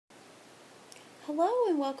Hello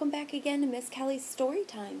and welcome back again to Miss Kelly's Story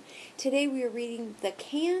Time. Today we are reading The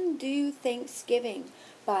Can-Do Thanksgiving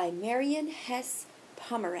by Marion Hess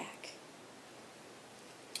Pomeranc.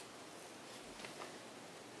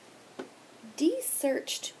 Dee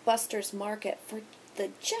searched Buster's Market for the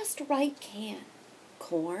just right can.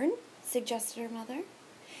 Corn? Suggested her mother.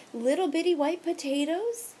 Little bitty white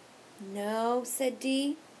potatoes? No, said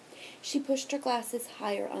Dee. She pushed her glasses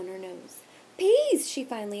higher on her nose. Peas, she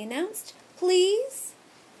finally announced. Please?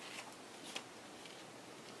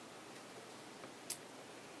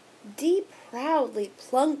 Dee proudly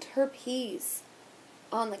plunked her peas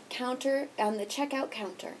on the checkout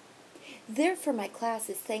counter. They're for my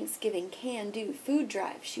class's Thanksgiving can-do food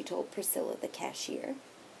drive, she told Priscilla, the cashier.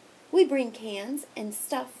 We bring cans and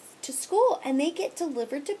stuff to school, and they get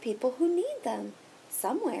delivered to people who need them,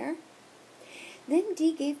 somewhere. Then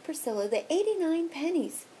Dee gave Priscilla the 89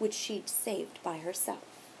 pennies, which she'd saved by herself.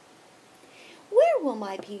 Where will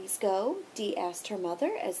my peas go? Dee asked her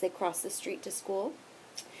mother as they crossed the street to school.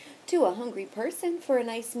 To a hungry person for a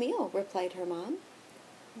nice meal, replied her mom.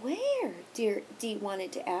 Where? Dee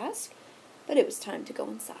wanted to ask, but it was time to go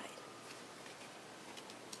inside.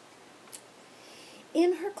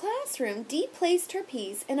 In her classroom, Dee placed her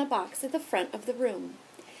peas in a box at the front of the room.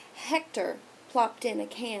 Hector plopped in a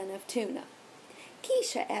can of tuna.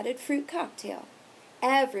 Keisha added fruit cocktail.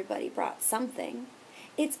 Everybody brought something.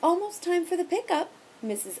 It's almost time for the pickup,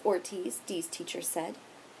 Mrs. Ortiz, Dee's teacher, said.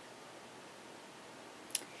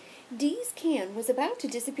 Dee's can was about to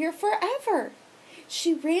disappear forever.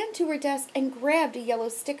 She ran to her desk and grabbed a yellow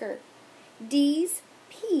sticker. Dee's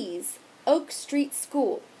Peas, Oak Street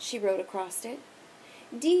School, she wrote across it.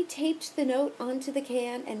 Dee taped the note onto the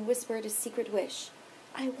can and whispered a secret wish.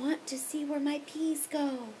 I want to see where my peas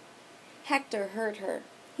go. Hector heard her.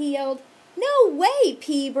 He yelled, No way,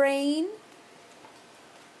 pea brain!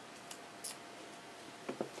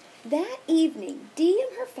 That evening, Dee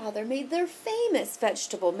and her father made their famous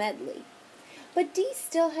vegetable medley. But Dee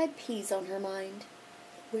still had peas on her mind.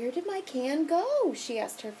 Where did my can go? She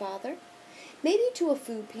asked her father. Maybe to a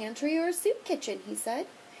food pantry or a soup kitchen, he said.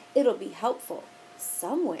 It'll be helpful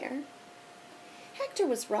somewhere. Hector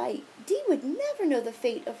was right. Dee would never know the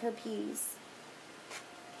fate of her peas.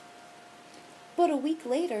 But a week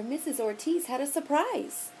later, Mrs. Ortiz had a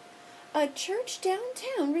surprise. A church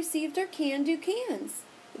downtown received our can-do cans,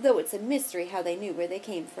 though it's a mystery how they knew where they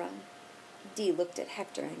came from. Dee looked at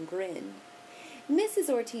Hector and grinned. Mrs.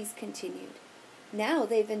 Ortiz continued, Now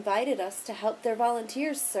they've invited us to help their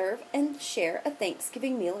volunteers serve and share a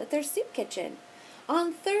Thanksgiving meal at their soup kitchen.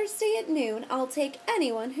 On Thursday at noon, I'll take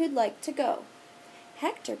anyone who'd like to go.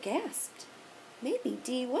 Hector gasped. Maybe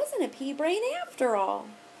Dee wasn't a pea brain after all.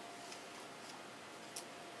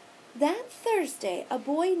 That Thursday, a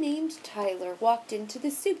boy named Tyler walked into the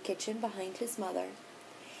soup kitchen behind his mother.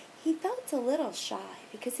 He felt a little shy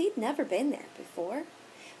because he'd never been there before,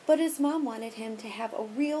 but his mom wanted him to have a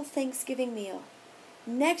real Thanksgiving meal.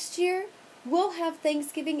 Next year, we'll have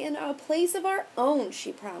Thanksgiving in a place of our own,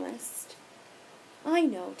 she promised. I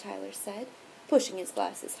know, Tyler said, pushing his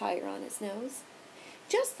glasses higher on his nose.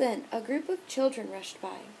 Just then, a group of children rushed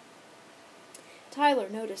by. Tyler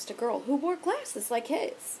noticed a girl who wore glasses like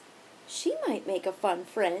his. She might make a fun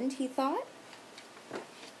friend, he thought.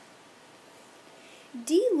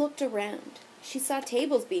 Dee looked around. She saw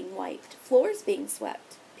tables being wiped, floors being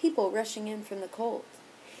swept, people rushing in from the cold.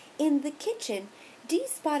 In the kitchen, Dee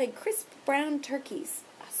spotted crisp brown turkeys,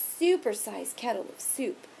 a super-sized kettle of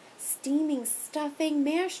soup, steaming stuffing,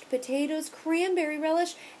 mashed potatoes, cranberry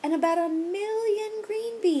relish, and about 1,000,000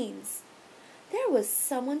 green beans. There was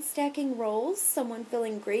someone stacking rolls, someone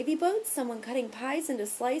filling gravy boats, someone cutting pies into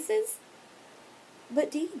slices.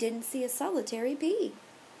 But Dee didn't see a solitary pea.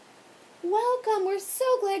 Welcome, we're so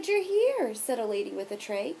glad you're here, said a lady with a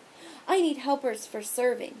tray. I need helpers for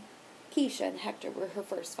serving. Keisha and Hector were her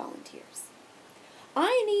first volunteers.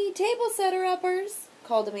 I need table setter-uppers,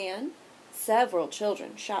 called a man. Several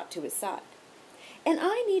children shot to his side. And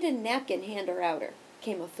I need a napkin hander-outer,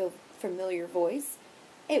 came a familiar voice.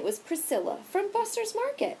 It was Priscilla from Buster's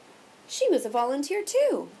Market. She was a volunteer,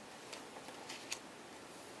 too.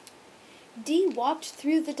 Dee walked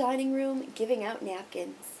through the dining room, giving out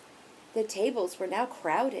napkins. The tables were now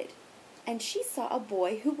crowded, and she saw a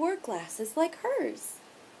boy who wore glasses like hers.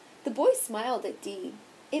 The boy smiled at Dee.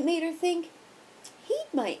 It made her think,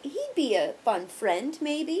 he'd be a fun friend,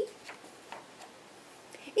 maybe.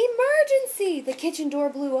 Emergency! The kitchen door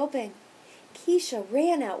blew open. Keisha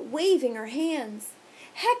ran out, waving her hands.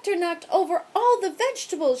 Hector knocked over all the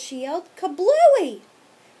vegetables, she yelled. Kablooey!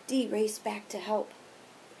 Dee raced back to help.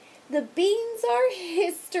 "The beans are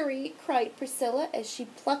history," cried Priscilla as she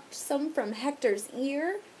plucked some from Hector's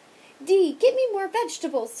ear. "Dee, get me more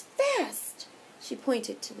vegetables, fast!" She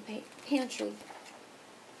pointed to the pantry.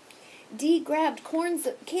 Dee grabbed cans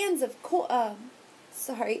of carrots,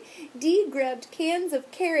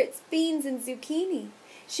 beans, and zucchini.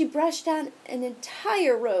 She brushed down an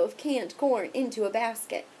entire row of canned corn into a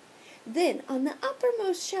basket. Then, on the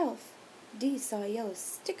uppermost shelf, Dee saw a yellow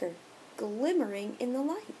sticker glimmering in the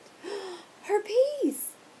light. Her peas!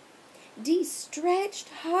 Dee stretched,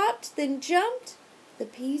 hopped, then jumped. The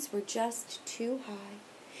peas were just too high.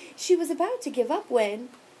 She was about to give up when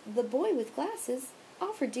the boy with glasses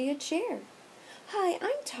offered Dee a chair. "Hi,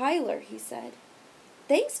 I'm Tyler," he said.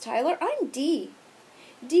 "Thanks, Tyler. I'm Dee."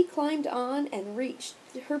 Dee climbed on and reached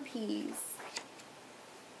her peas.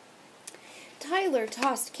 Tyler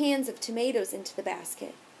tossed cans of tomatoes into the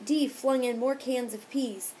basket. Dee flung in more cans of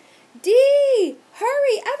peas. "Dee!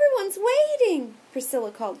 Hurry! Everyone's waiting!" Priscilla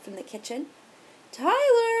called from the kitchen.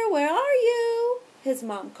 "Tyler, where are you?" his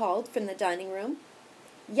mom called from the dining room.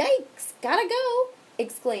 "Yikes! Gotta go!"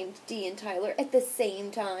 exclaimed Dee and Tyler at the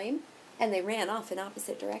same time, and they ran off in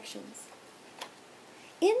opposite directions.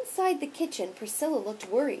 Inside the kitchen, Priscilla looked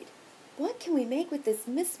worried. "What can we make with this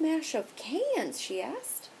mishmash of cans?" she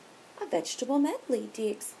asked. "A vegetable medley," Dee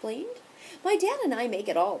explained. "My dad and I make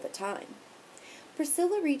it all the time."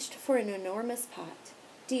 Priscilla reached for an enormous pot.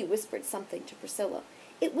 Dee whispered something to Priscilla.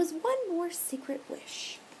 It was one more secret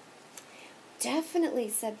wish. "Definitely,"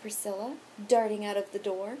 said Priscilla, darting out of the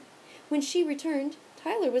door. When she returned,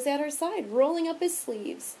 Tyler was at her side, rolling up his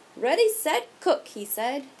sleeves. "Ready, set, cook," he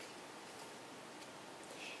said.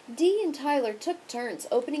 Dee and Tyler took turns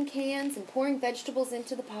opening cans and pouring vegetables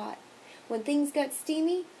into the pot. When things got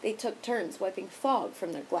steamy, they took turns wiping fog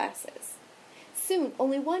from their glasses. Soon,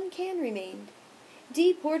 only one can remained.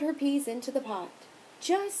 Dee poured her peas into the pot.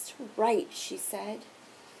 "Just right," she said.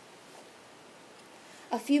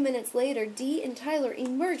 A few minutes later, Dee and Tyler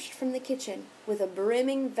emerged from the kitchen with a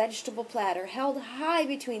brimming vegetable platter held high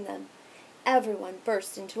between them. Everyone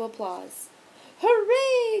burst into applause.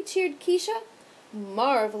 "Hooray!" cheered Keisha.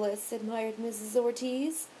 "Marvelous!" admired Mrs.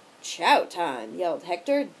 Ortiz. "Chow time!" yelled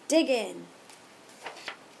Hector. "Dig in!"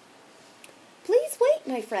 "Please wait,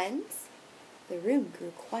 my friends." The room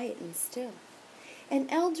grew quiet and still. An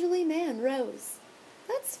elderly man rose.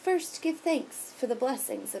 "Let's first give thanks for the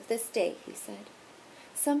blessings of this day," he said.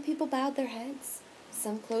 Some people bowed their heads.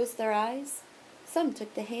 Some closed their eyes. Some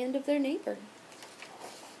took the hand of their neighbor.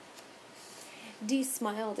 Dee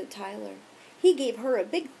smiled at Tyler. He gave her a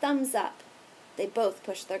big thumbs up. They both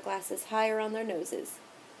pushed their glasses higher on their noses.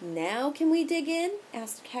 "Now can we dig in?"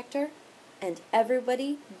 asked Hector. And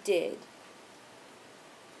everybody did.